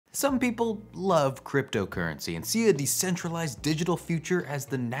Some people love cryptocurrency and see a decentralized digital future as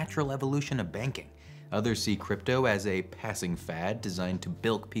the natural evolution of banking. Others see crypto as a passing fad designed to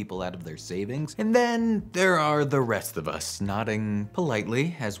bilk people out of their savings. And then there are the rest of us, nodding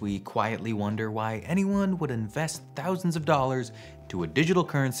politely as we quietly wonder why anyone would invest thousands of dollars to a digital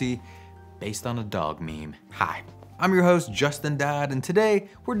currency based on a dog meme. Hi, I'm your host, Justin Dodd, and today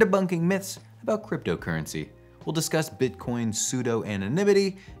we're debunking myths about cryptocurrency. We'll discuss Bitcoin's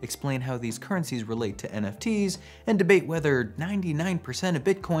pseudo-anonymity, explain how these currencies relate to NFTs, and debate whether 99% of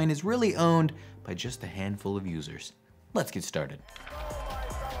Bitcoin is really owned by just a handful of users. Let's get started.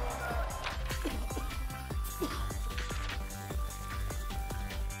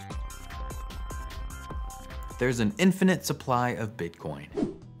 There's an infinite supply of Bitcoin.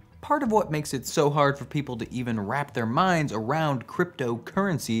 Part of what makes it so hard for people to even wrap their minds around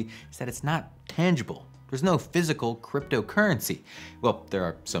cryptocurrency is that it's not tangible. There's no physical cryptocurrency. Well, there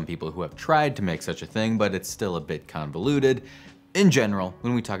are some people who have tried to make such a thing, but it's still a bit convoluted. In general,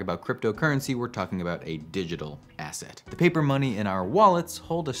 when we talk about cryptocurrency, we're talking about a digital asset. The paper money in our wallets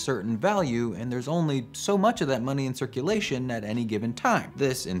hold a certain value, and there's only so much of that money in circulation at any given time.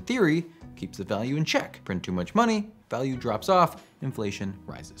 This, in theory, keeps the value in check. Print too much money, value drops off, inflation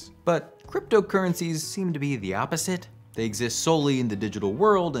rises. But cryptocurrencies seem to be the opposite. They exist solely in the digital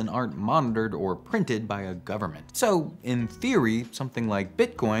world and aren't monitored or printed by a government. So, in theory, something like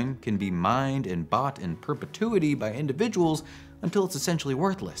Bitcoin can be mined and bought in perpetuity by individuals until it's essentially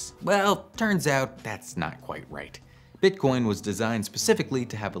worthless. Well, turns out that's not quite right. Bitcoin was designed specifically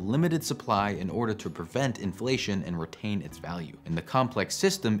to have a limited supply in order to prevent inflation and retain its value. And the complex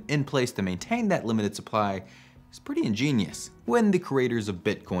system in place to maintain that limited supply is pretty ingenious. When the creators of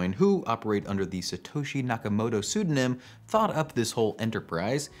Bitcoin, who operate under the Satoshi Nakamoto pseudonym, thought up this whole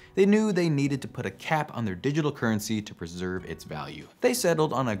enterprise, they knew they needed to put a cap on their digital currency to preserve its value. They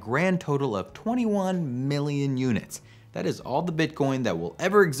settled on a grand total of 21 million units. That is all the Bitcoin that will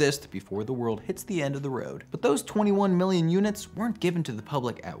ever exist before the world hits the end of the road. But those 21 million units weren't given to the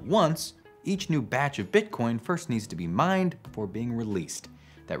public at once. Each new batch of Bitcoin first needs to be mined before being released.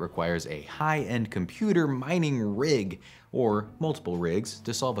 That requires a high-end computer mining rig, or multiple rigs,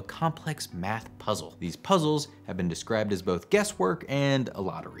 to solve a complex math puzzle. These puzzles have been described as both guesswork and a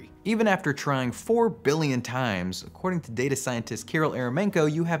lottery. Even after trying 4 billion times, according to data scientist Kirill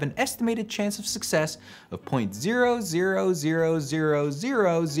Eremenko, you have an estimated chance of success of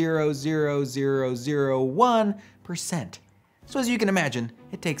 0.000000001%. So as you can imagine,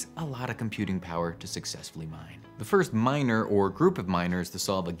 it takes a lot of computing power to successfully mine. The first miner or group of miners to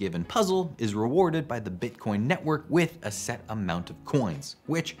solve a given puzzle is rewarded by the Bitcoin network with a set amount of coins,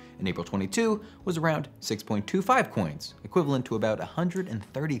 which in April 22 was around 6.25 coins, equivalent to about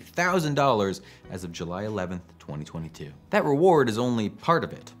 $130,000 as of July 11th, 2022. That reward is only part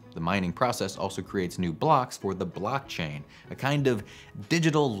of it. The mining process also creates new blocks for the blockchain, a kind of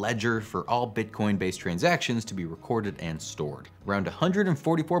digital ledger for all Bitcoin-based transactions to be recorded and stored. Around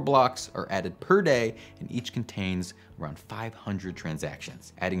 144 blocks are added per day, and each contains around 500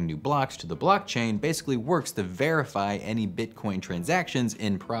 transactions. Adding new blocks to the blockchain basically works to verify any Bitcoin transactions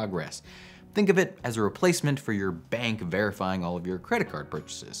in progress. Think of it as a replacement for your bank verifying all of your credit card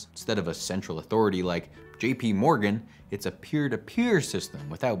purchases. Instead of a central authority like JP Morgan, it's a peer-to-peer system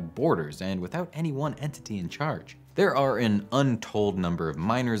without borders and without any one entity in charge. There are an untold number of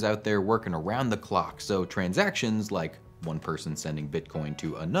miners out there working around the clock, so transactions like one person sending Bitcoin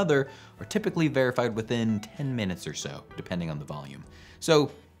to another are typically verified within 10 minutes or so, depending on the volume. So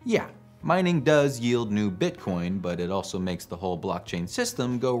yeah, mining does yield new Bitcoin, but it also makes the whole blockchain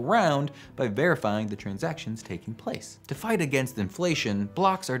system go round by verifying the transactions taking place. To fight against inflation,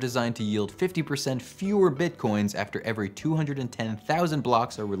 blocks are designed to yield 50% fewer Bitcoins after every 210,000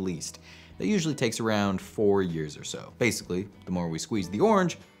 blocks are released. That usually takes around 4 years or so. Basically, the more we squeeze the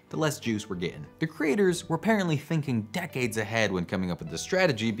orange, the less juice we're getting. The creators were apparently thinking decades ahead when coming up with this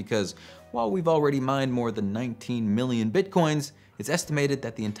strategy because while we've already mined more than 19 million Bitcoins, it's estimated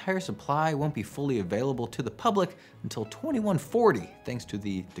that the entire supply won't be fully available to the public until 2140, thanks to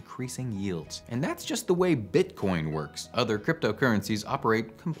the decreasing yields. And that's just the way Bitcoin works. Other cryptocurrencies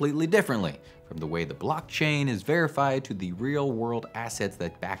operate completely differently, from the way the blockchain is verified to the real-world assets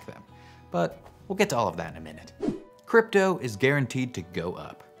that back them. But we'll get to all of that in a minute. Crypto is guaranteed to go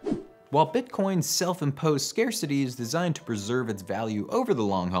up. While Bitcoin's self-imposed scarcity is designed to preserve its value over the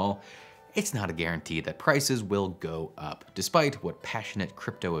long haul, it's not a guarantee that prices will go up, despite what passionate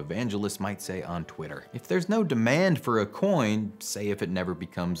crypto evangelists might say on Twitter. If there's no demand for a coin, say if it never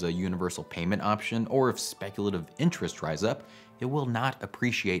becomes a universal payment option, or if speculative interest rise up, it will not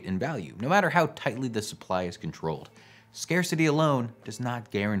appreciate in value, no matter how tightly the supply is controlled. Scarcity alone does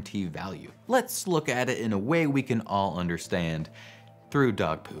not guarantee value. Let's look at it in a way we can all understand, through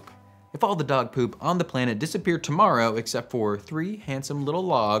dog poop. If all the dog poop on the planet disappeared tomorrow except for 3 handsome little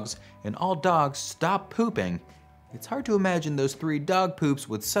logs and all dogs stop pooping, it's hard to imagine those 3 dog poops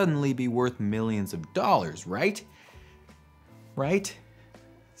would suddenly be worth millions of dollars, right? Right?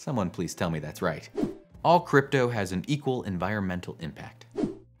 Someone please tell me that's right. All crypto has an equal environmental impact.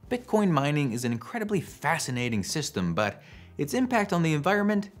 Bitcoin mining is an incredibly fascinating system, but its impact on the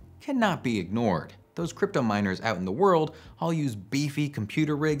environment cannot be ignored. Those crypto miners out in the world all use beefy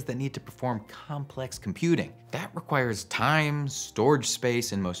computer rigs that need to perform complex computing. That requires time, storage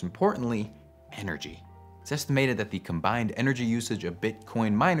space, and most importantly, energy. It's estimated that the combined energy usage of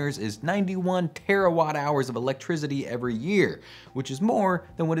Bitcoin miners is 91 terawatt hours of electricity every year, which is more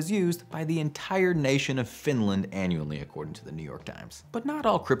than what is used by the entire nation of Finland annually, according to the New York Times. But not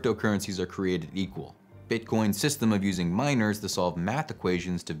all cryptocurrencies are created equal. Bitcoin's system of using miners to solve math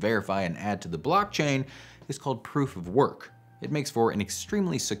equations to verify and add to the blockchain is called proof of work. It makes for an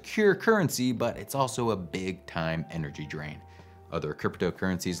extremely secure currency, but it's also a big-time energy drain. Other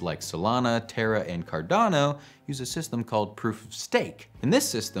cryptocurrencies like Solana, Terra, and Cardano use a system called proof of stake. In this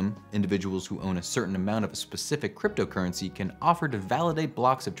system, individuals who own a certain amount of a specific cryptocurrency can offer to validate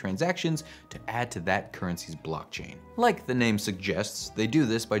blocks of transactions to add to that currency's blockchain. Like the name suggests, they do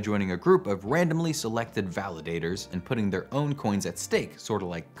this by joining a group of randomly selected validators and putting their own coins at stake, sort of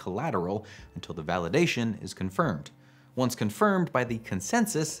like collateral, until the validation is confirmed. Once confirmed by the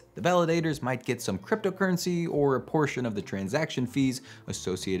consensus, the validators might get some cryptocurrency or a portion of the transaction fees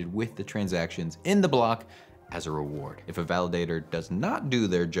associated with the transactions in the block as a reward. If a validator does not do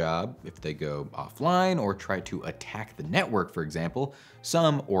their job, if they go offline or try to attack the network, for example,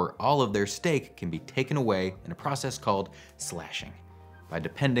 some or all of their stake can be taken away in a process called slashing. By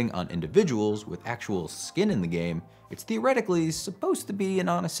depending on individuals with actual skin in the game, it's theoretically supposed to be an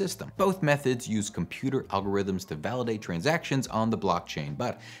honest system. Both methods use computer algorithms to validate transactions on the blockchain,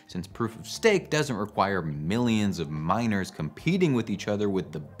 but since proof of stake doesn't require millions of miners competing with each other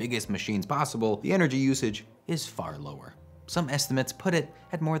with the biggest machines possible, the energy usage is far lower. Some estimates put it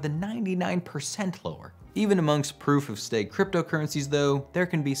at more than 99% lower. Even amongst proof of stake cryptocurrencies though, there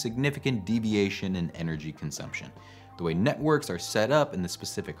can be significant deviation in energy consumption. The way networks are set up and the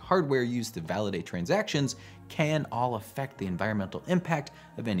specific hardware used to validate transactions can all affect the environmental impact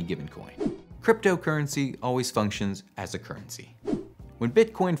of any given coin. Cryptocurrency always functions as a currency. When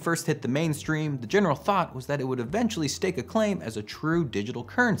Bitcoin first hit the mainstream, the general thought was that it would eventually stake a claim as a true digital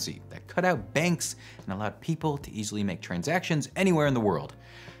currency that cut out banks and allowed people to easily make transactions anywhere in the world.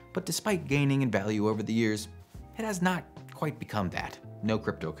 But despite gaining in value over the years, it has not quite become that. No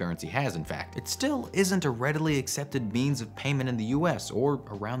cryptocurrency has, in fact. It still isn't a readily accepted means of payment in the US or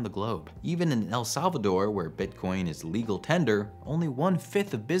around the globe. Even in El Salvador, where Bitcoin is legal tender, only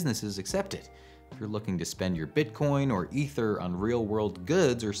 1/5 of businesses accept it. If you're looking to spend your Bitcoin or Ether on real-world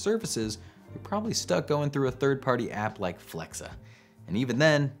goods or services, you're probably stuck going through a third-party app like Flexa. And even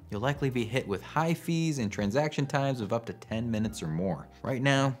then, you'll likely be hit with high fees and transaction times of up to 10 minutes or more. Right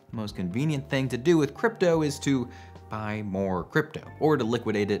now, the most convenient thing to do with crypto is to buy more crypto, or to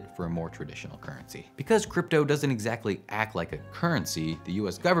liquidate it for a more traditional currency. Because crypto doesn't exactly act like a currency, the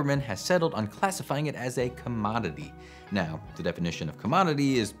US government has settled on classifying it as a commodity. Now, the definition of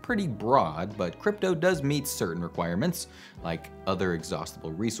commodity is pretty broad, but crypto does meet certain requirements. Like other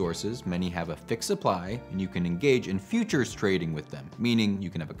exhaustible resources, many have a fixed supply, and you can engage in futures trading with them, meaning you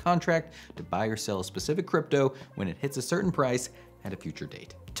can have a contract to buy or sell a specific crypto when it hits a certain price at a future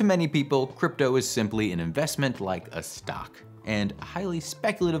date. To many people, crypto is simply an investment like a stock, and a highly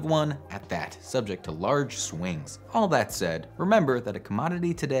speculative one at that, subject to large swings. All that said, remember that a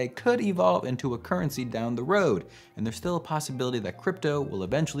commodity today could evolve into a currency down the road, and there's still a possibility that crypto will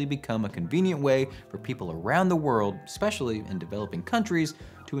eventually become a convenient way for people around the world, especially in developing countries,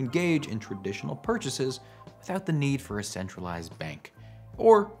 to engage in traditional purchases without the need for a centralized bank.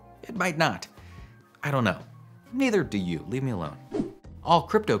 Or it might not. I don't know. Neither do you, leave me alone. All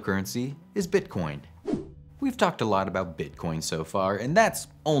cryptocurrency is Bitcoin. We've talked a lot about Bitcoin so far, and that's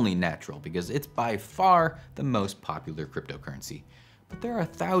only natural because it's by far the most popular cryptocurrency. But there are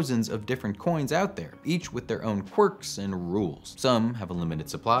thousands of different coins out there, each with their own quirks and rules. Some have a limited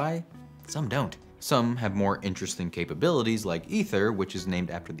supply, some don't. Some have more interesting capabilities like Ether, which is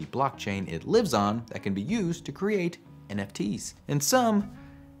named after the blockchain it lives on that can be used to create NFTs. And some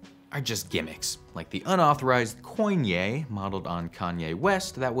are just gimmicks, like the unauthorized Coinye, modeled on Kanye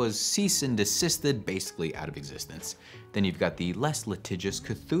West, that was cease and desisted basically out of existence. Then you've got the less litigious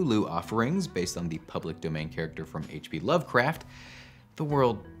Cthulhu offerings based on the public domain character from H.P. Lovecraft. The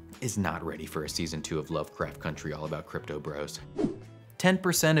world is not ready for a season 2 of Lovecraft Country all about crypto bros.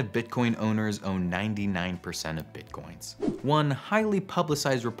 10% of Bitcoin owners own 99% of Bitcoins. One highly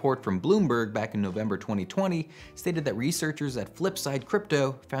publicized report from Bloomberg back in November 2020 stated that researchers at Flipside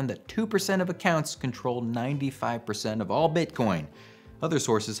Crypto found that 2% of accounts control 95% of all Bitcoin. Other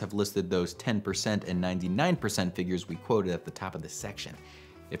sources have listed those 10% and 99% figures we quoted at the top of this section.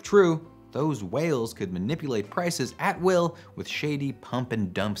 If true, those whales could manipulate prices at will with shady pump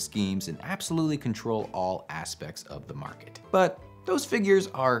and dump schemes and absolutely control all aspects of the market. But those figures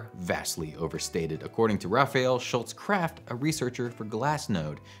are vastly overstated, according to Raphael Schultz-Kraft, a researcher for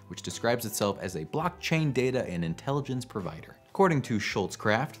Glassnode, which describes itself as a blockchain data and intelligence provider. According to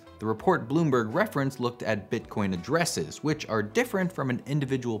Schultz-Kraft, the report Bloomberg referenced looked at Bitcoin addresses, which are different from an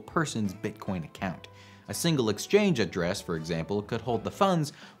individual person's Bitcoin account. A single exchange address, for example, could hold the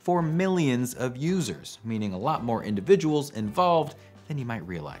funds for millions of users, meaning a lot more individuals involved than you might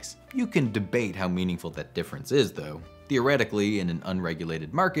realize. You can debate how meaningful that difference is, though. Theoretically, in an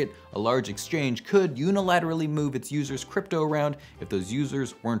unregulated market, a large exchange could unilaterally move its users' crypto around if those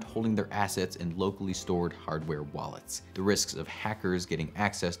users weren't holding their assets in locally stored hardware wallets. The risks of hackers getting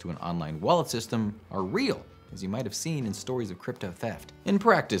access to an online wallet system are real, as you might have seen in stories of crypto theft. In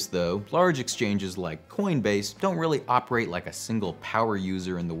practice, though, large exchanges like Coinbase don't really operate like a single power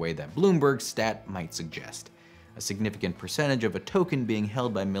user in the way that Bloomberg's stat might suggest. A significant percentage of a token being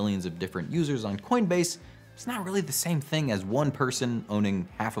held by millions of different users on Coinbase is not really the same thing as one person owning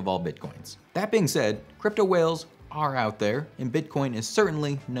half of all Bitcoins. That being said, crypto whales are out there, and Bitcoin is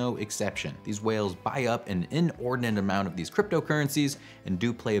certainly no exception. These whales buy up an inordinate amount of these cryptocurrencies and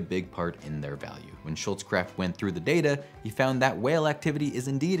do play a big part in their value. When Schultz-Kraft went through the data, he found that whale activity is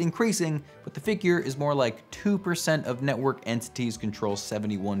indeed increasing, but the figure is more like 2% of network entities control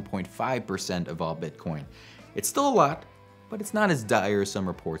 71.5% of all Bitcoin. It's still a lot, but it's not as dire as some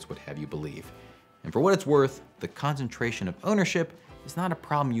reports would have you believe. And for what it's worth, the concentration of ownership is not a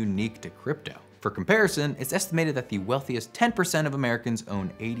problem unique to crypto. For comparison, it's estimated that the wealthiest 10% of Americans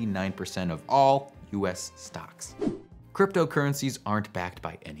own 89% of all US stocks. Cryptocurrencies aren't backed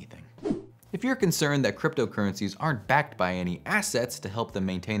by anything. If you're concerned that cryptocurrencies aren't backed by any assets to help them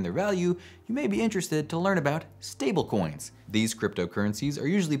maintain their value, you may be interested to learn about stablecoins. These cryptocurrencies are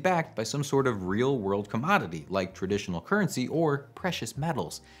usually backed by some sort of real-world commodity, like traditional currency or precious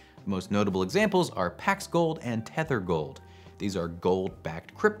metals. The most notable examples are Pax Gold and Tether Gold. These are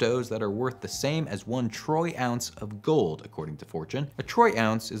gold-backed cryptos that are worth the same as 1 troy ounce of gold, according to Fortune. A troy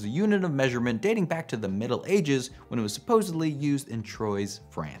ounce is a unit of measurement dating back to the Middle Ages when it was supposedly used in Troyes,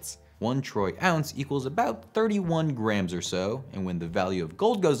 France. 1 troy ounce equals about 31 grams or so, and when the value of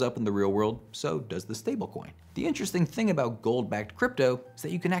gold goes up in the real world, so does the stablecoin. The interesting thing about gold-backed crypto is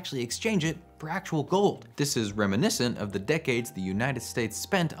that you can actually exchange it for actual gold. This is reminiscent of the decades the United States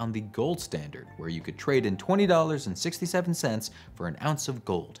spent on the gold standard, where you could trade in $20.67 for an ounce of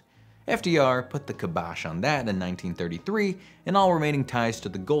gold. FDR put the kibosh on that in 1933, and all remaining ties to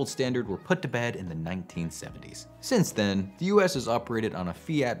the gold standard were put to bed in the 1970s. Since then, the US has operated on a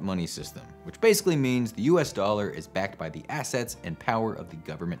fiat money system, which basically means the US dollar is backed by the assets and power of the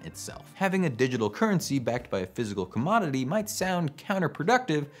government itself. Having a digital currency backed by a physical commodity might sound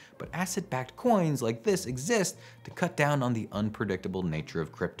counterproductive, but asset-backed coins like this exist to cut down on the unpredictable nature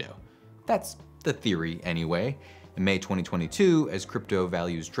of crypto. That's the theory anyway. In May 2022, as crypto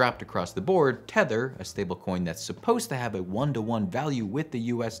values dropped across the board, Tether, a stablecoin that's supposed to have a 1-to-1 value with the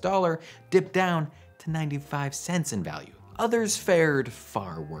US dollar, dipped down to 95 cents in value. Others fared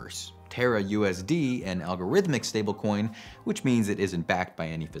far worse. Terra USD, an algorithmic stablecoin, which means it isn't backed by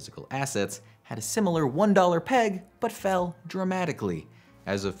any physical assets, had a similar $1 peg, but fell dramatically.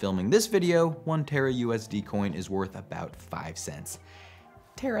 As of filming this video, 1 Terra USD coin is worth about 5 cents.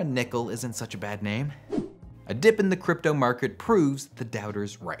 Terra Nickel isn't such a bad name. A dip in the crypto market proves the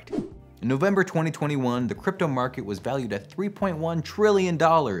doubters right. In November 2021, the crypto market was valued at $3.1 trillion,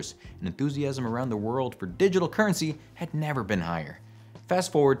 and enthusiasm around the world for digital currency had never been higher.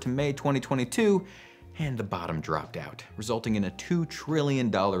 Fast forward to May 2022, and the bottom dropped out, resulting in a $2 trillion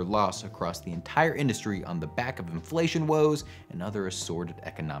loss across the entire industry on the back of inflation woes and other assorted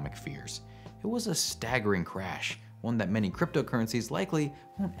economic fears. It was a staggering crash, one that many cryptocurrencies likely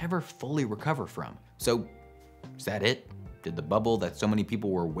won't ever fully recover from. So, is that it? Did the bubble that so many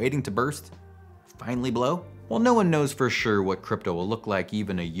people were waiting to burst finally blow? While no one knows for sure what crypto will look like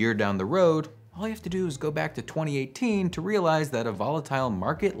even a year down the road, all you have to do is go back to 2018 to realize that a volatile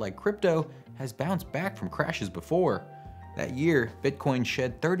market like crypto has bounced back from crashes before. That year, Bitcoin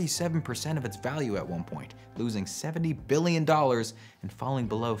shed 37% of its value at one point, losing $70 billion and falling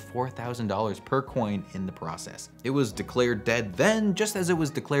below $4,000 per coin in the process. It was declared dead then, just as it was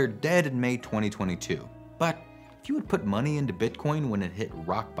declared dead in May 2022. But if you had put money into Bitcoin when it hit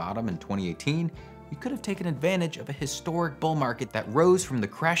rock bottom in 2018, you could have taken advantage of a historic bull market that rose from the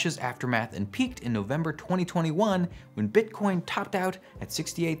crash's aftermath and peaked in November 2021 when Bitcoin topped out at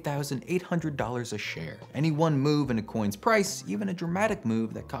 $68,800 a share. Any one move in a coin's price, even a dramatic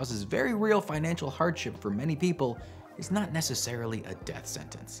move that causes very real financial hardship for many people, is not necessarily a death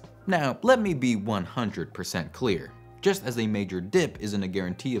sentence. Now, let me be 100% clear. Just as a major dip isn't a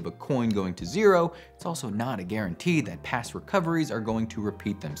guarantee of a coin going to zero, it's also not a guarantee that past recoveries are going to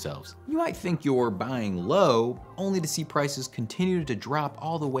repeat themselves. You might think you're buying low, only to see prices continue to drop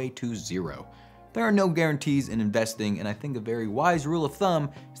all the way to zero. There are no guarantees in investing, and I think a very wise rule of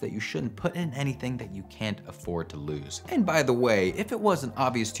thumb is that you shouldn't put in anything that you can't afford to lose. And by the way, if it wasn't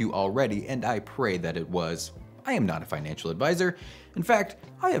obvious to you already, and I pray that it was, I am not a financial advisor. In fact,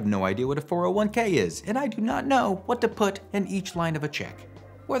 I have no idea what a 401k is, and I do not know what to put in each line of a check.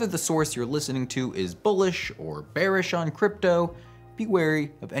 Whether the source you're listening to is bullish or bearish on crypto, be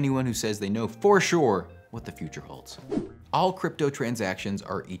wary of anyone who says they know for sure what the future holds. All crypto transactions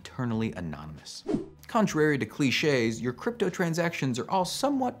are eternally anonymous. Contrary to cliches, your crypto transactions are all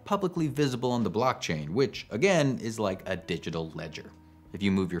somewhat publicly visible on the blockchain, which again is like a digital ledger. If you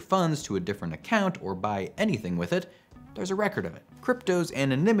move your funds to a different account or buy anything with it, there's a record of it. Crypto's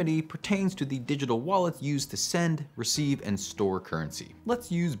anonymity pertains to the digital wallets used to send, receive, and store currency. Let's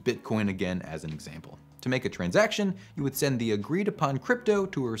use Bitcoin again as an example. To make a transaction, you would send the agreed upon crypto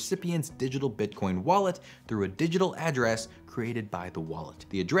to a recipient's digital Bitcoin wallet through a digital address created by the wallet.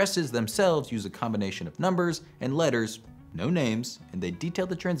 The addresses themselves use a combination of numbers and letters, no names, and they detail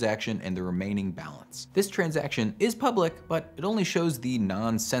the transaction and the remaining balance. This transaction is public, but it only shows the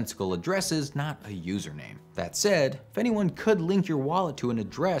nonsensical addresses, not a username. That said, if anyone could link your wallet to an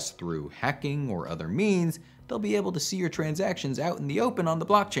address through hacking or other means, they'll be able to see your transactions out in the open on the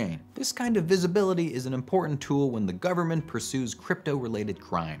blockchain. This kind of visibility is an important tool when the government pursues crypto-related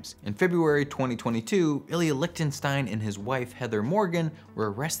crimes. In February 2022, Ilya Lichtenstein and his wife Heather Morgan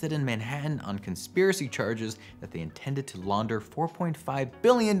were arrested in Manhattan on conspiracy charges that they intended to launder $4.5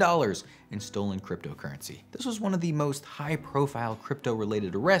 billion in stolen cryptocurrency. This was one of the most high-profile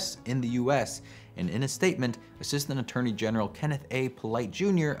crypto-related arrests in the US, and in a statement, Assistant Attorney General Kenneth A. Polite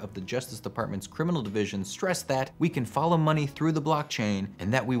Jr. of the Justice Department's Criminal Division stressed that we can follow money through the blockchain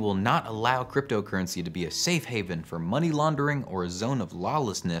and that we will not allow cryptocurrency to be a safe haven for money laundering or a zone of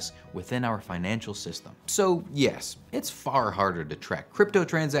lawlessness within our financial system. So yes, it's far harder to track crypto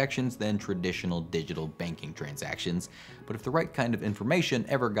transactions than traditional digital banking transactions, but if the right kind of information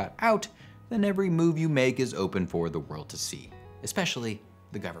ever got out, then every move you make is open for the world to see, especially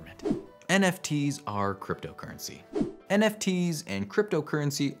the government. NFTs are cryptocurrency. NFTs and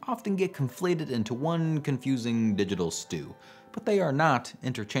cryptocurrency often get conflated into one confusing digital stew, but they are not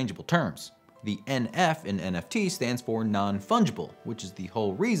interchangeable terms. The NF in NFT stands for non-fungible, which is the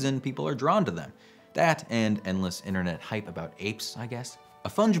whole reason people are drawn to them. That and endless internet hype about apes, I guess. A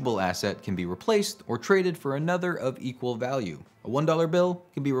fungible asset can be replaced or traded for another of equal value. A $1 bill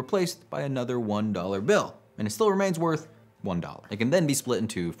can be replaced by another $1 bill, and it still remains worth $1. It can then be split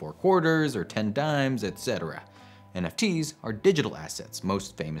into 4 quarters or 10 dimes, etc. NFTs are digital assets,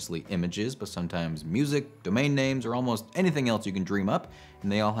 most famously images, but sometimes music, domain names, or almost anything else you can dream up,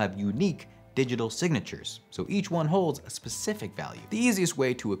 and they all have unique digital signatures, so each one holds a specific value. The easiest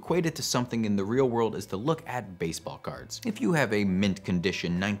way to equate it to something in the real world is to look at baseball cards. If you have a mint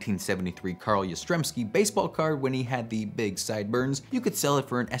condition 1973 Carl Yastrzemski baseball card when he had the big sideburns, you could sell it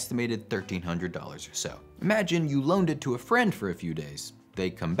for an estimated $1,300 or so. Imagine you loaned it to a friend for a few days. They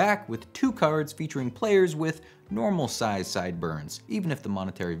come back with 2 cards featuring players with normal size sideburns. Even if the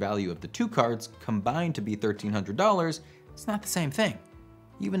monetary value of the 2 cards combined to be $1,300, it's not the same thing.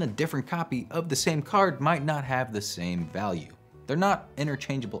 Even a different copy of the same card might not have the same value. They're not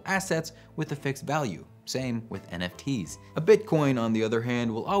interchangeable assets with a fixed value. Same with NFTs. A Bitcoin, on the other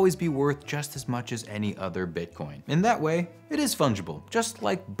hand, will always be worth just as much as any other Bitcoin. In that way, it is fungible, just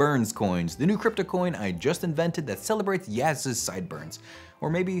like Burns coins, the new crypto coin I just invented that celebrates Yaz's sideburns.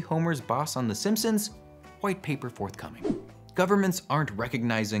 Or maybe Homer's boss on The Simpsons? White paper forthcoming. Governments aren't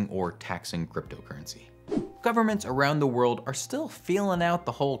recognizing or taxing cryptocurrency. Governments around the world are still feeling out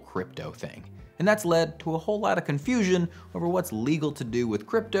the whole crypto thing, and that's led to a whole lot of confusion over what's legal to do with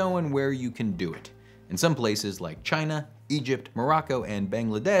crypto and where you can do it. In some places like China, Egypt, Morocco, and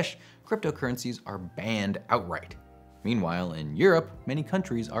Bangladesh, cryptocurrencies are banned outright. Meanwhile, in Europe, many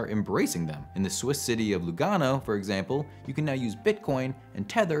countries are embracing them. In the Swiss city of Lugano, for example, you can now use Bitcoin and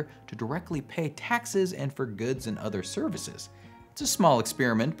Tether to directly pay taxes and for goods and other services. It's a small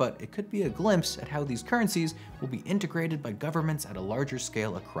experiment, but it could be a glimpse at how these currencies will be integrated by governments at a larger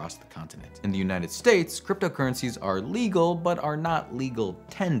scale across the continent. In the United States, cryptocurrencies are legal, but are not legal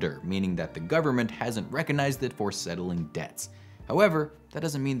tender, meaning that the government hasn't recognized it for settling debts. However, that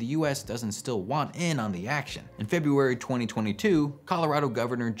doesn't mean the US doesn't still want in on the action. In February 2022, Colorado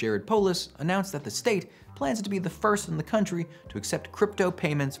Governor Jared Polis announced that the state plans to be the first in the country to accept crypto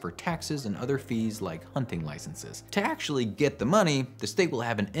payments for taxes and other fees like hunting licenses. To actually get the money, the state will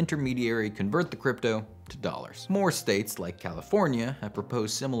have an intermediary convert the crypto to dollars. More states, like California, have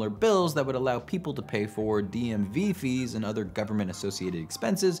proposed similar bills that would allow people to pay for DMV fees and other government-associated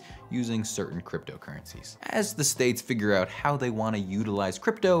expenses using certain cryptocurrencies. As the states figure out how they want to utilize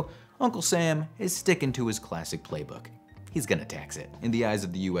crypto, Uncle Sam is sticking to his classic playbook. He's gonna tax it. In the eyes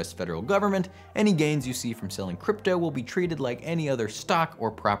of the US federal government, any gains you see from selling crypto will be treated like any other stock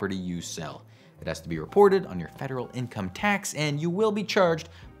or property you sell. It has to be reported on your federal income tax, and you will be charged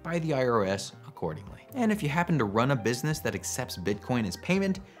by the IRS accordingly. And if you happen to run a business that accepts Bitcoin as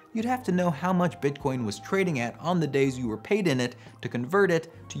payment, you'd have to know how much Bitcoin was trading at on the days you were paid in it to convert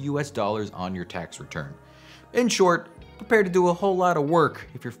it to US dollars on your tax return. In short, prepare to do a whole lot of work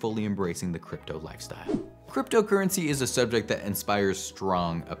if you're fully embracing the crypto lifestyle. Cryptocurrency is a subject that inspires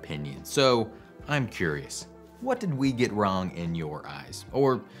strong opinions, so I'm curious, what did we get wrong in your eyes?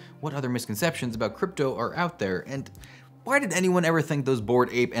 Or what other misconceptions about crypto are out there, and why did anyone ever think those Bored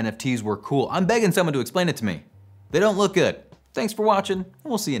Ape NFTs were cool? I'm begging someone to explain it to me. They don't look good. Thanks for watching, and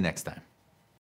we'll see you next time.